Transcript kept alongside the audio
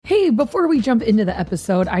Hey, before we jump into the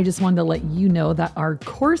episode, I just wanted to let you know that our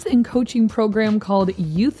course and coaching program called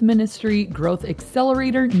Youth Ministry Growth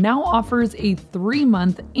Accelerator now offers a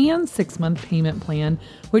 3-month and 6-month payment plan,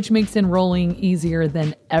 which makes enrolling easier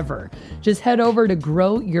than ever. Just head over to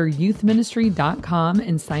growyouthministry.com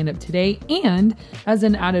and sign up today. And as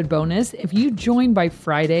an added bonus, if you join by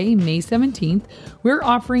Friday, May 17th, we're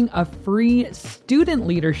offering a free student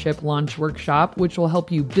leadership launch workshop, which will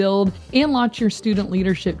help you build and launch your student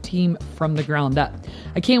leadership team from the ground up.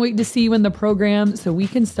 I can't wait to see you in the program so we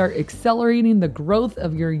can start accelerating the growth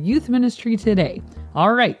of your youth ministry today.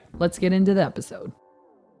 All right, let's get into the episode.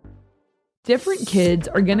 Different kids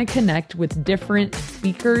are going to connect with different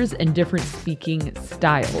speakers and different speaking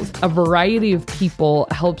styles. A variety of people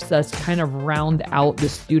helps us kind of round out the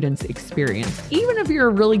student's experience. Even if you're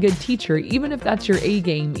a really good teacher, even if that's your A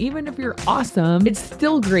game, even if you're awesome, it's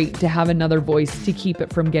still great to have another voice to keep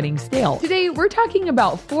it from getting stale. Today, we're talking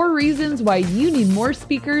about 4 reasons why you need more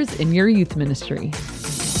speakers in your youth ministry.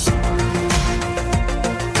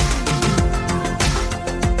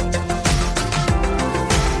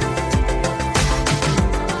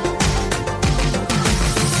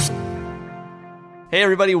 Hey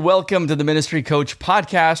everybody, welcome to the Ministry Coach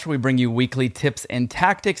Podcast, where we bring you weekly tips and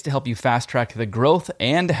tactics to help you fast track the growth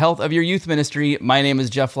and health of your youth ministry. My name is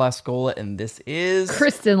Jeff Lascola, and this is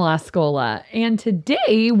Kristen Lascola. And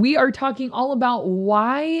today we are talking all about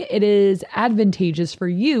why it is advantageous for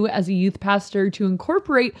you as a youth pastor to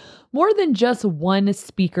incorporate more than just one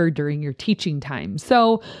speaker during your teaching time.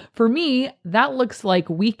 So for me, that looks like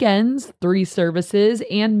weekends, 3 services,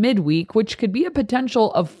 and midweek, which could be a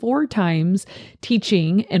potential of 4 times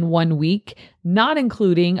teaching in 1 week, not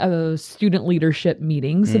including a student leadership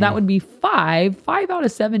meeting. So that would be 5 out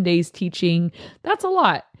of 7 days teaching. That's a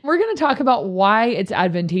lot. We're going to talk about why it's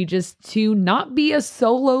advantageous to not be a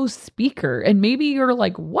solo speaker. And maybe you're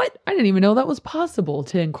like, what? I didn't even know that was possible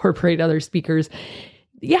to incorporate other speakers.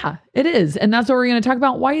 Yeah, it is. And that's what we're going to talk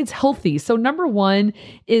about, why it's healthy. So number 1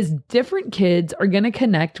 is different kids are going to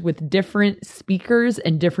connect with different speakers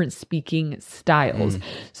and different speaking styles.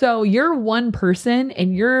 So you're one person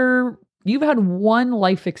and you've had one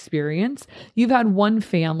life experience. You've had one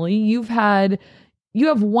family. You have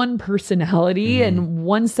one personality and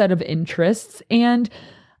one set of interests. And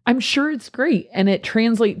I'm sure it's great. And it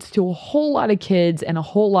translates to a whole lot of kids and a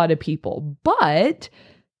whole lot of people. But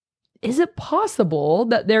is it possible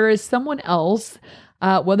that there is someone else,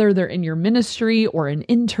 whether they're in your ministry or an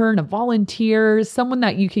intern, a volunteer, someone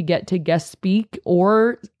that you could get to guest speak,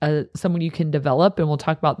 or someone you can develop, and we'll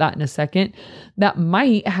talk about that in a second, that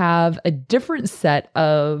might have a different set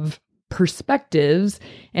of perspectives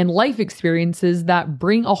and life experiences that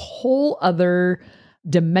bring a whole other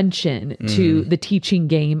dimension to the teaching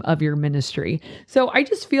game of your ministry. So I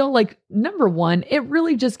just feel like, number 1, it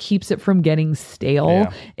really just keeps it from getting stale.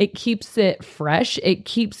 Yeah. It keeps it fresh. It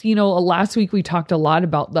keeps, last week we talked a lot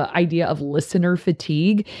about the idea of listener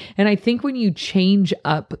fatigue. And I think when you change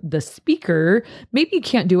up the speaker, maybe you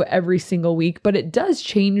can't do it every single week, but it does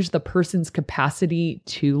change the person's capacity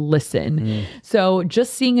to listen. So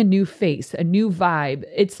just seeing a new face, a new vibe,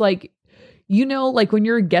 it's like, like when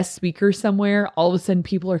you're a guest speaker somewhere, all of a sudden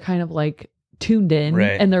people are kind of like tuned in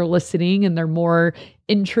and they're listening and they're more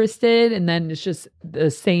interested. And then it's just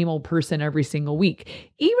the same old person every single week.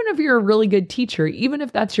 Even if you're a really good teacher, even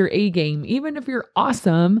if that's your A game, even if you're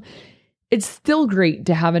awesome, it's still great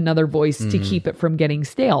to have another voice to keep it from getting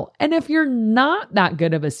stale. And if you're not that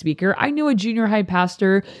good of a speaker, I knew a junior high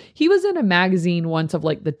pastor. He was in a magazine once of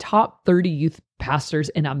like the top 30 youth pastors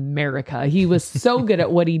in America. He was so good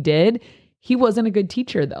at what he did. He wasn't a good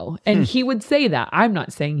teacher though. And he would say that. I'm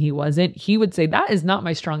not saying he wasn't. He would say, that is not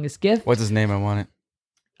my strongest gift. What's his name? I want it.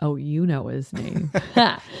 Oh, you know his name.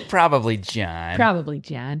 Probably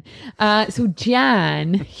John. So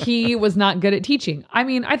John, he was not good at teaching. I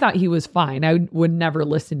mean, I thought he was fine. I would never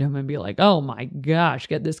listen to him and be like, oh my gosh,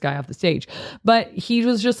 get this guy off the stage. But he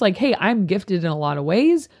was just like, hey, I'm gifted in a lot of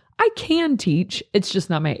ways. I can teach. It's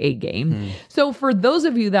just not my A game. So for those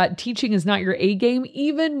of you that teaching is not your A game,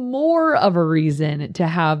 even more of a reason to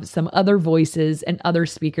have some other voices and other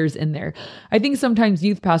speakers in there. I think sometimes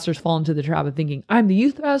youth pastors fall into the trap of thinking, I'm the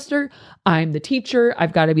youth pastor, I'm the teacher,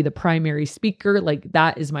 I've got to be the primary speaker. Like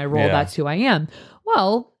that is my role. Yeah. That's who I am.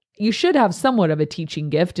 Well, you should have somewhat of a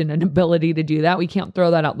teaching gift and an ability to do that. We can't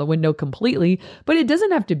throw that out the window completely, but it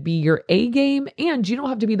doesn't have to be your A game, and you don't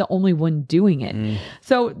have to be the only one doing it.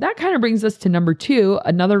 So that kind of brings us to number 2.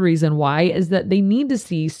 Another reason why is that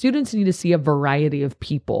students need to see a variety of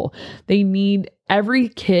people. Every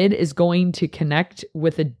kid is going to connect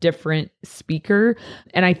with a different speaker.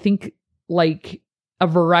 And I think a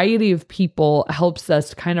variety of people helps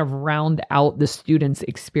us kind of round out the student's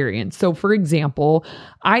experience. So for example,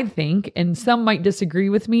 I think, and some might disagree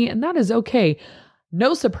with me, and that is okay.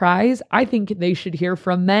 No surprise, I think they should hear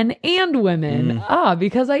from men and women.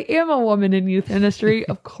 Because I am a woman in youth ministry,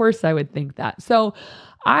 of course I would think that. So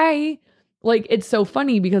it's so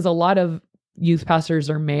funny because a lot of youth pastors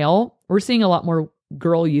are male. We're seeing a lot more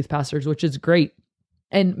girl youth pastors, which is great.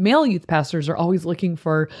 And male youth pastors are always looking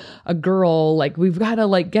for a girl. Like, we've got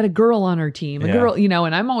to get a girl on our team, girl,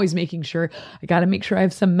 and I'm always making sure I got to make sure I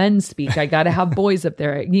have some men speak. I got to have boys up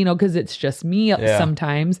there, because it's just me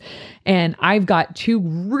sometimes. And I've got 2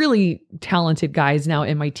 really talented guys now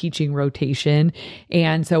in my teaching rotation.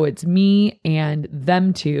 And so it's me and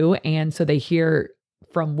them 2. And so they hear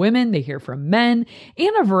from women, they hear from men,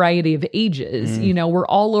 and a variety of ages. We're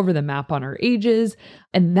all over the map on our ages,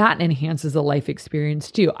 and that enhances the life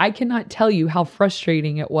experience too. I cannot tell you how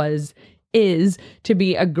frustrating it is to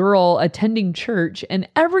be a girl attending church, and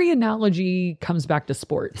every analogy comes back to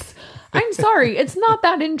sports. I'm sorry, it's not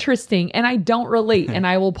that interesting, and I don't relate, and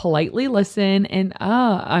I will politely listen, and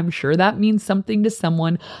I'm sure that means something to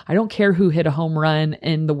someone. I don't care who hit a home run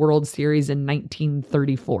in the World Series in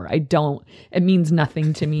 1934. It means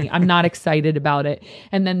nothing to me. I'm not excited about it.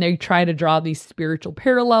 And then they try to draw these spiritual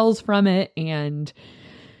parallels from it, and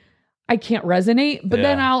I can't resonate, but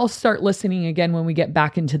then I'll start listening again when we get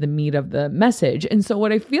back into the meat of the message. And so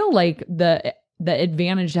what I feel like the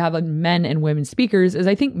advantage to have men and women speakers is,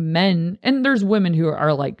 I think men, and there's women who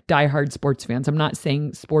are like diehard sports fans. I'm not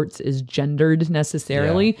saying sports is gendered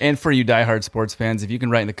necessarily. Yeah. And for you diehard sports fans, if you can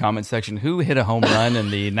write in the comment section who hit a home run in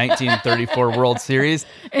the 1934 World Series,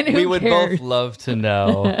 we would both love to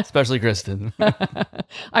know, especially Kristen.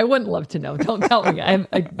 I wouldn't love to know. Don't tell me. I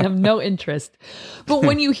have no interest. But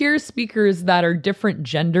when you hear speakers that are different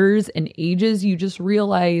genders and ages, you just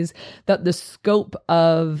realize that the scope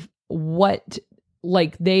of what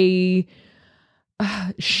they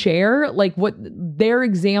share, what their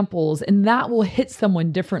examples, and that will hit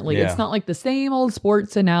someone differently. It's not like the same old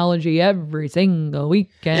sports analogy every single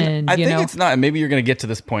weekend. And I think it's not, and maybe you're going to get to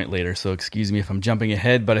this point later, so excuse me if I'm jumping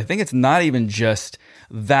ahead, but I think it's not even just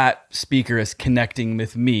that speaker is connecting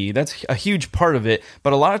with me. That's a huge part of it.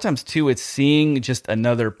 But a lot of times too, it's seeing just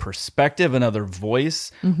another perspective, another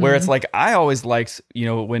voice, where it's like, I always liked,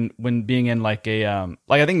 when being in I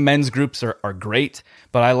think men's groups are great,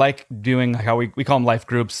 but I like doing how we call them life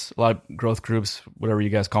groups, a lot of growth groups, whatever you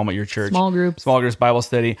guys call them at your church. Small groups, Bible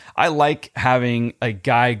study. I like having a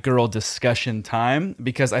guy-girl discussion time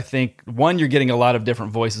because I think, 1, you're getting a lot of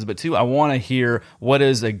different voices, but 2, I want to hear what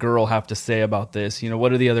does a girl have to say about this? What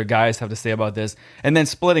do the other guys have to say about this? And then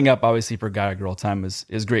splitting up, obviously, for guy-girl time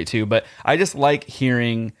is great too. But I just like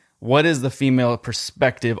hearing what is the female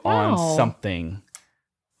perspective on something.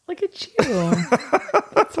 Look at you.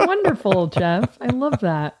 That's wonderful, Jeff. I love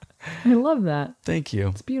that. Thank you.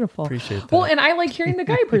 It's beautiful. Appreciate that. Well, and I like hearing the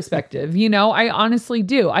guy perspective. I honestly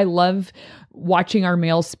do. I love watching our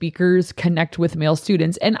male speakers connect with male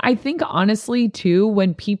students. And I think honestly too,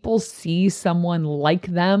 when people see someone like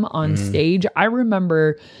them on stage, I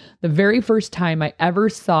remember the very first time I ever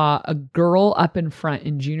saw a girl up in front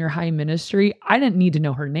in junior high ministry. I didn't need to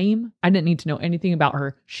know her name. I didn't need to know anything about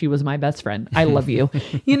her. She was my best friend. I love you.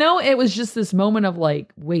 It was just this moment of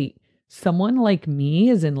wait, someone like me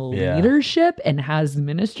is in leadership and has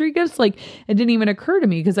ministry gifts. It didn't even occur to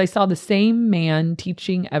me because I saw the same man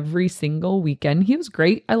teaching every single weekend. He was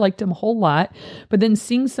great. I liked him a whole lot. But then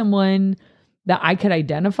seeing someone that I could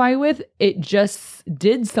identify with, it just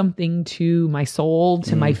did something to my soul,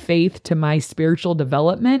 to my faith, to my spiritual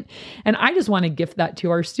development. And I just want to gift that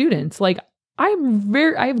to our students. I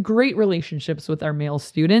have great relationships with our male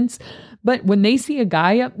students, but when they see a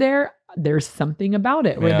guy up there, there's something about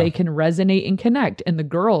it where they can resonate and connect. And the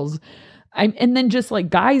girls, and then just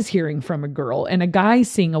guys hearing from a girl and a guy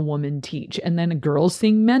seeing a woman teach, and then a girl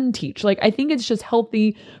seeing men teach. I think it's just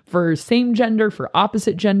healthy for same gender, for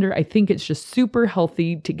opposite gender. I think it's just super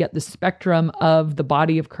healthy to get the spectrum of the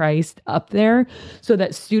body of Christ up there so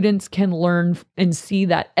that students can learn and see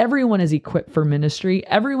that everyone is equipped for ministry.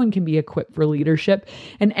 Everyone can be equipped for leadership,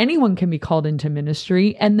 and anyone can be called into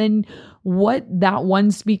ministry. And then what that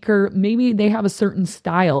one speaker, maybe they have a certain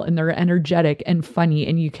style and they're energetic and funny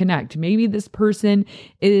and you connect. Maybe this person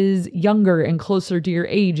is younger and closer to your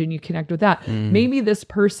age and you connect with that. Maybe this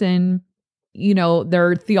person,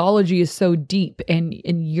 their theology is so deep and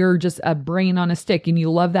you're just a brain on a stick and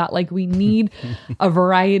you love that. We need a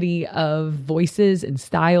variety of voices and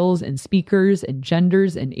styles and speakers and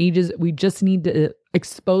genders and ages. We just need to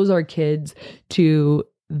expose our kids to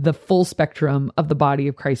the full spectrum of the body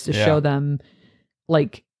of Christ to show them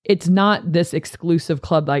it's not this exclusive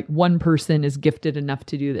club, like one person is gifted enough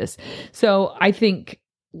to do this. So I think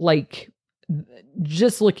like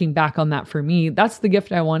just looking back on that for me, that's the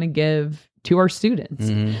gift I want to give to our students.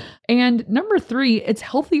 And number 3, it's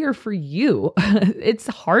healthier for you. It's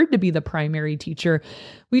hard to be the primary teacher.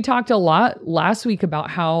 We talked a lot last week about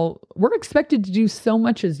how we're expected to do so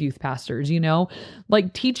much as youth pastors,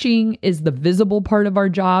 like teaching is the visible part of our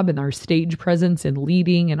job and our stage presence and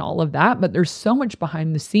leading and all of that. But there's so much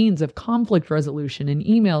behind the scenes of conflict resolution and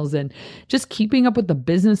emails and just keeping up with the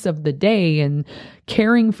business of the day and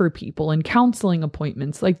caring for people and counseling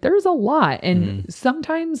appointments. Like there's a lot. And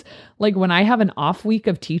sometimes like when I have an off week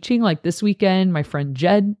of teaching, like this weekend, my friend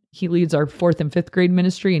Jed, he leads our 4th and 5th grade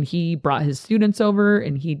ministry, and he brought his students over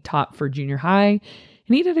and he taught for junior high,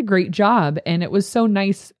 and he did a great job. And it was so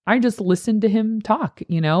nice. I just listened to him talk,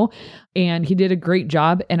 and he did a great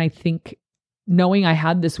job. And I think knowing I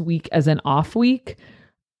had this week as an off week,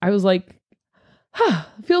 I was like,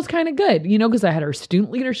 feels kind of good, because I had our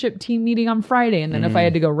student leadership team meeting on Friday. And then if I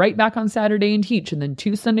had to go right back on Saturday and teach, and then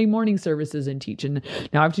 2 Sunday morning services and teach, and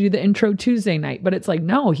now I have to do the intro Tuesday night. But it's like,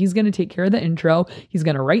 no, he's going to take care of the intro. He's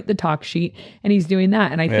going to write the talk sheet, and he's doing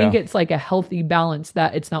that. And I think it's like a healthy balance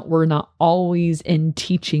that we're not always in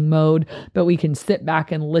teaching mode, but we can sit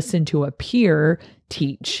back and listen to a peer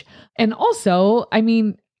teach. And also, I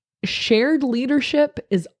mean, shared leadership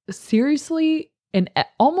is seriously in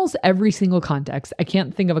almost every single context. I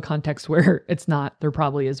can't think of a context where it's not. There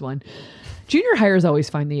probably is one. Junior hires always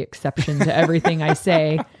find the exception to everything I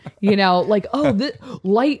say, like,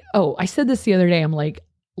 I said this the other day. I'm like,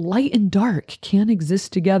 light and dark can't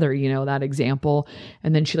exist together, that example.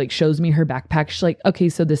 And then she like shows me her backpack. She's like, okay,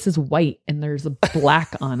 so this is white and there's a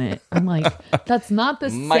black on it. I'm like, that's not the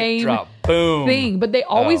same thing. But they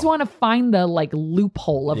always want to find the like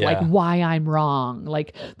loophole of like why I'm wrong,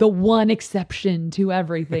 like the one exception to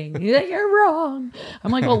everything. You're wrong.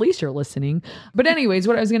 I'm like, well, at least you're listening. But anyways,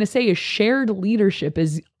 what I was going to say is shared leadership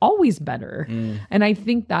is always better. And I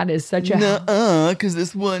think that is such because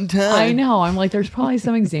this one time. I know. I'm like, there's probably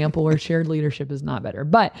some example where shared leadership is not better,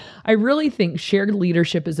 but I really think shared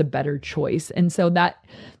leadership is a better choice. And so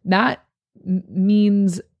that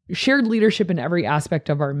means shared leadership in every aspect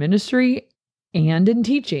of our ministry and in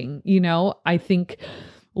teaching. I think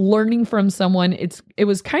learning from someone, it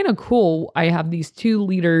was kind of cool. I have these 2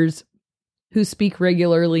 leaders who speak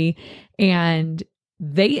regularly, and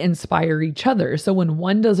they inspire each other. So when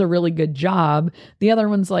one does a really good job, the other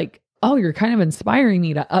one's like, oh, you're kind of inspiring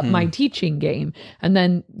me to up my teaching game. And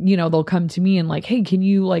then, they'll come to me and like, hey, can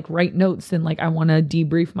you like write notes? And like, I want to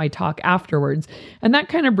debrief my talk afterwards. And that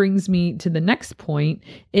kind of brings me to the next point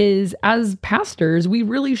is, as pastors, we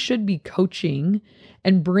really should be coaching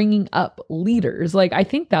and bringing up leaders. Like, I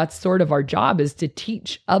think that's sort of our job, is to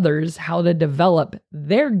teach others how to develop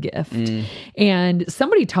their gift. And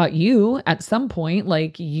somebody taught you at some point,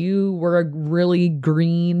 like you were a really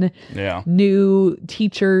green, new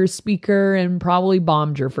teacher, speaker, and probably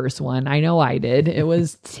bombed your first one. I know I did. It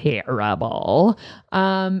was terrible.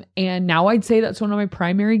 And now I'd say that's one of my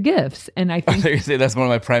primary gifts. And I think I thought you say that's one of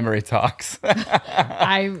my primary talks.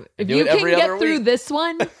 if you can get through this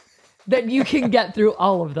one, that you can get through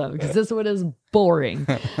all of them, because this one is boring.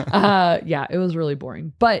 It was really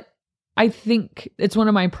boring. But I think it's one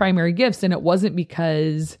of my primary gifts, and it was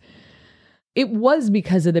because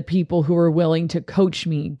of the people who were willing to coach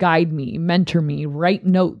me, guide me, mentor me, write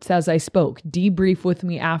notes as I spoke, debrief with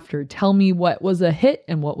me after, tell me what was a hit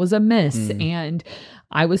and what was a miss. And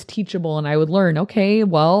I was teachable, and I would learn, okay,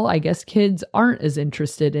 well, I guess kids aren't as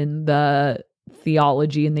interested in the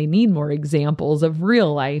theology and they need more examples of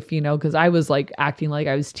real life, because I was like acting like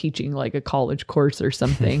I was teaching like a college course or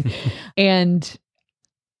something. And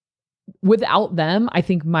without them, I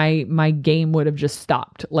think my game would have just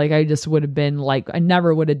stopped. Like I just would have been like, I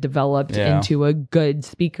never would have developed into a good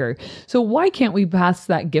speaker. So why can't we pass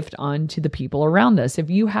that gift on to the people around us? If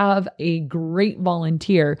you have a great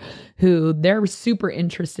volunteer who they're super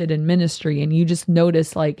interested in ministry, and you just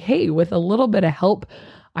notice like, hey, with a little bit of help,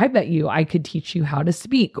 I bet I could teach you how to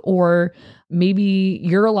speak. Or maybe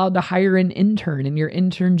you're allowed to hire an intern, and your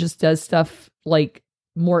intern just does stuff like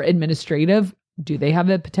more administrative. Do they have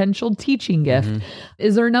a potential teaching gift?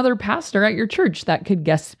 Is there another pastor at your church that could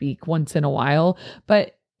guest speak once in a while?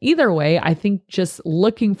 But either way, I think just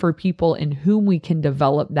looking for people in whom we can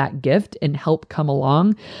develop that gift and help come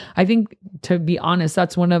along. I think, to be honest,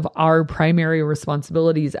 that's one of our primary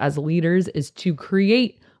responsibilities as leaders, is to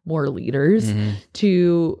create more leaders,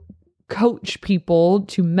 to coach people,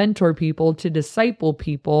 to mentor people, to disciple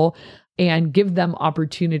people, and give them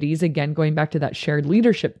opportunities. Again, going back to that shared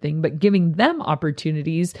leadership thing, but giving them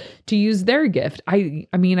opportunities to use their gift. I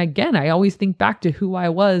mean, again, I always think back to who I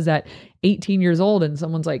was at 18 years old and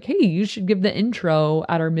someone's like, hey, you should give the intro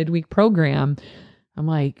at our midweek program. I'm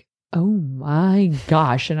like, oh my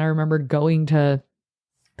gosh. And I remember going to,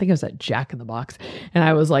 I think I was at Jack in the Box, and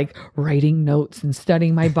I was like writing notes and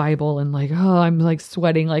studying my Bible and like, oh, I'm like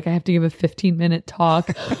sweating. Like I have to give a 15-minute talk.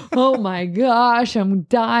 Oh my gosh, I'm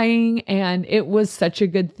dying. And it was such a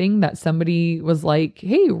good thing that somebody was like,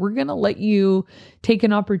 hey, we're going to let you take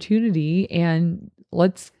an opportunity and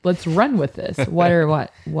let's run with this.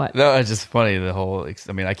 What? No, it's just funny.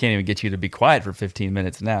 I mean, I can't even get you to be quiet for 15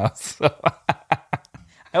 minutes now. So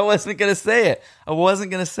I wasn't going to say it.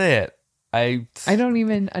 I don't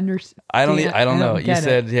even understand. I don't know. You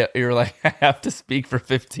said, it. yeah, you were like, I have to speak for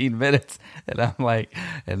 15 minutes. And I'm like,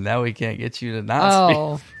 and now we can't get you to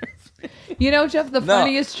not speak. Jeff, the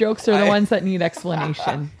funniest jokes are the ones that need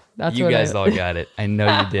explanation. That's you what guys all got it. I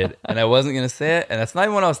know you did. And I wasn't going to say it. And that's not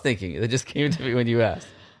even what I was thinking. It just came to me when you asked.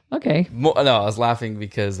 Okay. No, I was laughing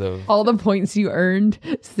because of all the points you earned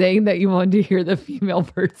saying that you wanted to hear the female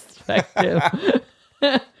perspective.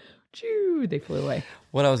 Choo, they flew away.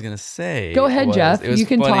 What I was going to say. Go ahead, Jeff. You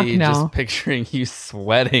can talk now. Just picturing you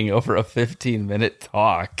sweating over a 15-minute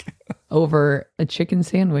talk. Over a chicken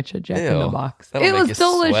sandwich at Jack in the Box. It was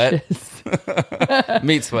delicious.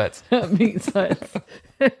 Meat sweats. Meat sweats.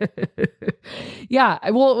 Yeah.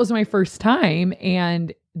 Well, it was my first time,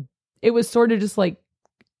 and it was sort of just like,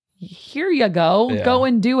 here you go, go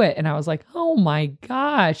and do it. And I was like, oh my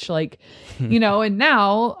gosh. Like, and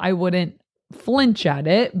now I wouldn't flinch at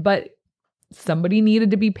it, but somebody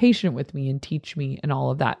needed to be patient with me and teach me and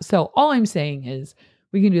all of that. So all I'm saying is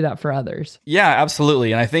we can do that for others. Yeah,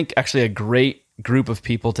 absolutely. And I think actually a great group of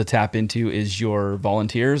people to tap into is your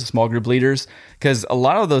volunteers, small group leaders, because a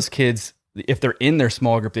lot of those kids, if they're in their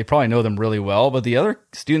small group, they probably know them really well, but the other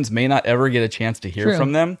students may not ever get a chance to hear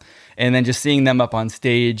from them. And then just seeing them up on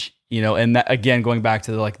stage, and that, again, going back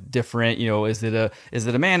to the like different, is it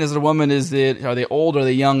a man? Is it a woman? Are they old? Are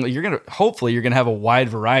they young? Hopefully you're going to have a wide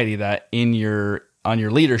variety of that on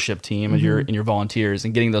your leadership team and your volunteers,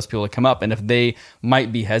 and getting those people to come up. And if they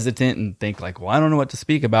might be hesitant and think like, well, I don't know what to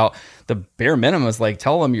speak about, the bare minimum is like,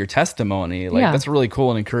 tell them your testimony. Like that's really cool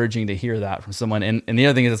and encouraging to hear that from someone. And the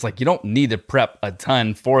other thing is, it's like, you don't need to prep a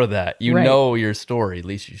ton for that. Know your story, at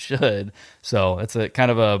least you should. So it's a kind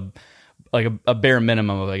of a bare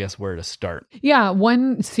minimum of, I guess, where to start. Yeah.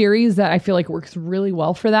 One series that I feel like works really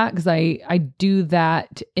well for that, because I do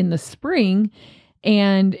that in the spring,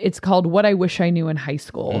 and it's called What I Wish I Knew in High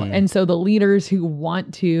School. And so the leaders who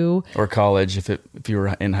want to... Or college, if you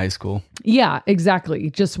were in high school. Yeah, exactly.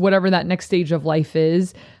 Just whatever that next stage of life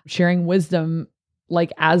is, sharing wisdom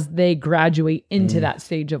like as they graduate into that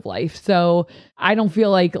stage of life. So I don't feel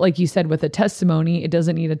like you said, with a testimony, it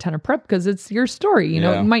doesn't need a ton of prep because it's your story.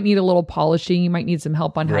 You might need a little polishing. You might need some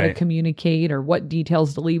help on how to communicate or what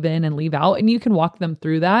details to leave in and leave out. And you can walk them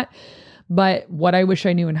through that. But what I wish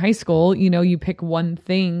I knew in high school, you pick one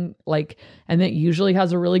thing, and it usually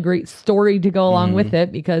has a really great story to go along with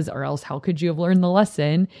it, or else how could you have learned the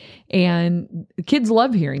lesson? And kids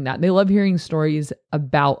love hearing that. They love hearing stories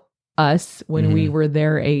about us when we were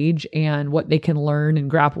their age and what they can learn and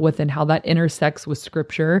grapple with and how that intersects with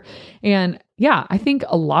scripture. And I think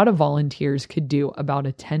a lot of volunteers could do about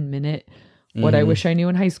a 10-minute what I wish I knew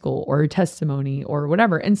in high school, or a testimony, or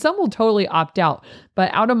whatever. And some will totally opt out.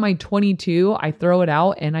 But out of my 22, I throw it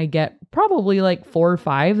out and I get probably 4 or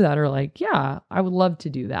 5 that are like, yeah, I would love to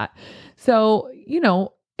do that. So,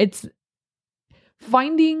 it's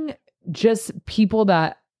finding just people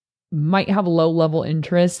that might have low level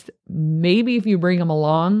interest. Maybe if you bring them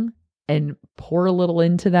along and pour a little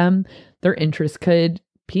into them, their interest could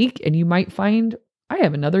peak, and you might find, I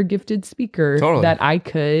have another gifted speaker that I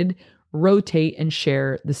could rotate and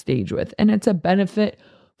share the stage with. And it's a benefit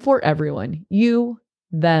for everyone, you,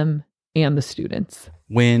 them, and the students.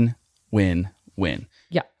 Win, win, win.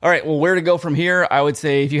 Yeah. All right. Well, where to go from here? I would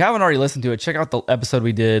say, if you haven't already listened to it, check out the episode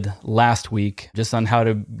we did last week just on how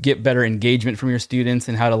to get better engagement from your students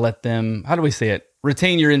and how to let them, how do we say it?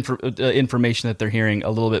 Retain your information that they're hearing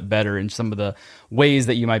a little bit better in some of the ways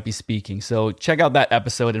that you might be speaking. So check out that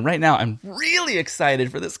episode. And right now, I'm really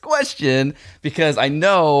excited for this question because I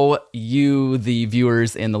know you, the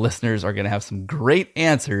viewers and the listeners, are going to have some great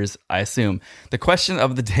answers, I assume. The question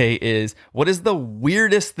of the day is, what is the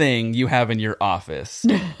weirdest thing you have in your office?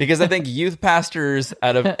 Because I think youth pastors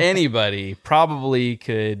out of anybody probably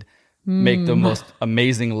could make the most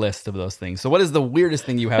amazing list of those things. So what is the weirdest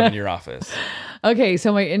thing you have in your office? Okay,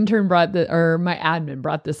 so my my admin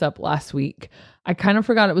brought this up last week. I kind of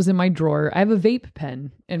forgot it was in my drawer. I have a vape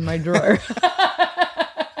pen in my drawer.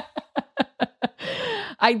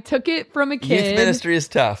 I took it from a kid. Youth ministry is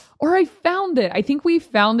tough. Or I found it. I think we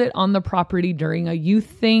found it on the property during a youth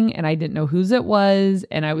thing, and I didn't know whose it was,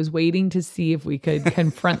 and I was waiting to see if we could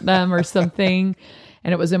confront them or something,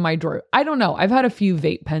 and it was in my drawer. I don't know. I've had a few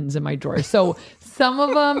vape pens in my drawer. So some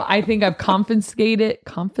of them I think I've confiscated,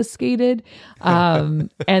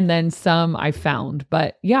 and then some I found.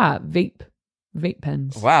 But yeah, vape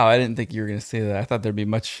pens. Wow, I didn't think you were going to say that. I thought there'd be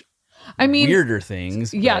much weirder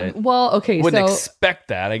things. Yeah, well, okay. Wouldn't expect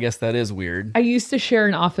that. I guess that is weird. I used to share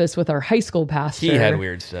an office with our high school pastor. He had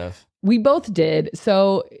weird stuff. We both did.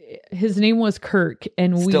 So his name was Kirk,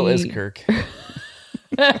 and Still is Kirk.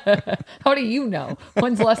 How do you know?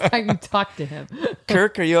 When's the last time you talked to him?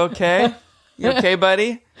 Kirk, are you okay? You okay,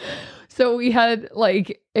 buddy? So we had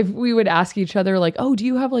if we would ask each other oh, do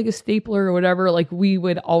you have a stapler or whatever? We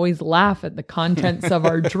would always laugh at the contents of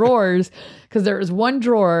our drawers, because there was one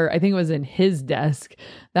drawer, I think it was in his desk,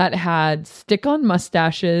 that had stick-on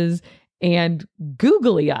mustaches and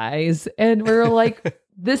googly eyes. And we were like,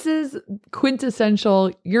 this is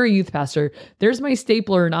quintessential. You're a youth pastor. There's my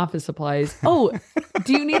stapler and office supplies. Oh,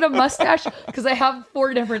 do you need a mustache? Because I have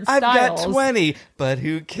 4 different styles. I've got 20, but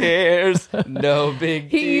who cares? No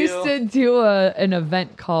big deal. He used to do an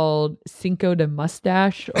event called Cinco de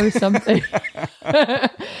Mustache or something.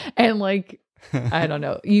 And I don't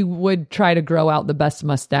know, you would try to grow out the best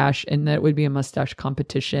mustache, and that would be a mustache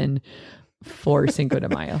competition for Cinco de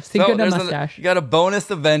Mayo. Cinco de Mustache. You got a bonus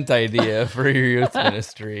event idea for your youth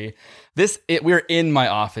ministry. We're in my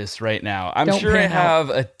office right now. I'm sure I have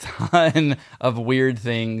a ton of weird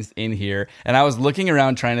things in here. And I was looking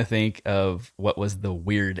around trying to think of what was the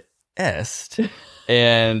weirdest.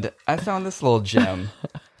 And I found this little gem.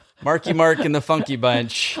 Marky Mark and the Funky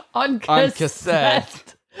Bunch on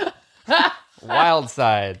cassette. Wild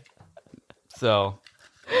Side. So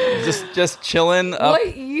just chilling up.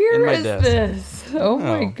 What year is desk. this? Oh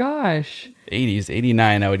my gosh. 80s,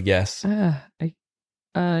 89, I would guess.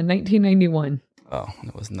 1991. Oh,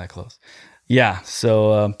 it wasn't that close. Yeah,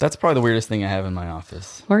 so that's probably the weirdest thing I have in my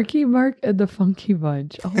office. Marky Mark and the Funky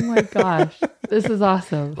Bunch. Oh my gosh. This is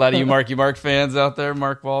awesome. A lot of you Marky Mark fans out there,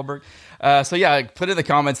 Mark Wahlberg. So yeah, put it in the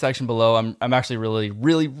comments section below. I'm actually really,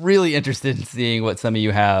 really, really interested in seeing what some of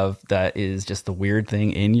you have that is just the weird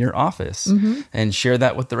thing in your office, and share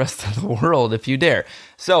that with the rest of the world if you dare.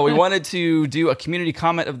 So we wanted to do a community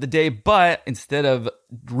comment of the day, but instead of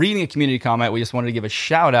reading a community comment, we just wanted to give a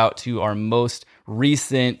shout out to our most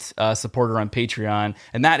recent supporter on Patreon,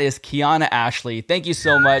 and that is Kiana Ashley. Thank you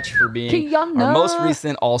so much for being our most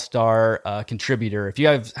recent all-star contributor. If you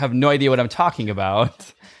have no idea what I'm talking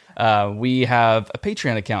about, we have a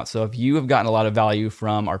Patreon account. So if you have gotten a lot of value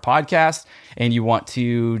from our podcast and you want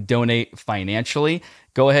to donate financially,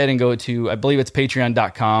 go ahead and go to, I believe it's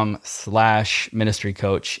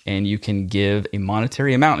patreon.com/ministrycoach, and you can give a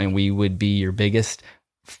monetary amount, and we would be your biggest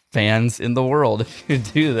fans in the world if you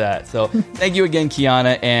do that. So thank you again,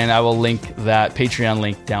 Kiana, and I will link that Patreon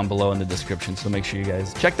link down below in the description. So make sure you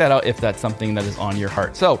guys check that out if that's something that is on your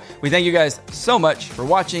heart. So we thank you guys so much for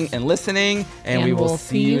watching and listening, and we will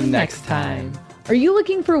see you next time. Are you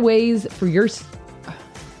looking for ways for your...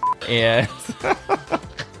 And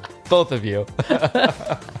both of you.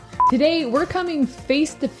 Today, we're coming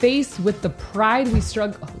face to face with the pride we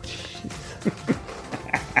struggle... Oh, jeez.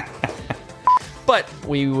 But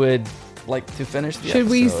we would like to finish the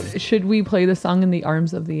episode. Should we play the song "In the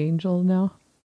Arms of the Angel" now?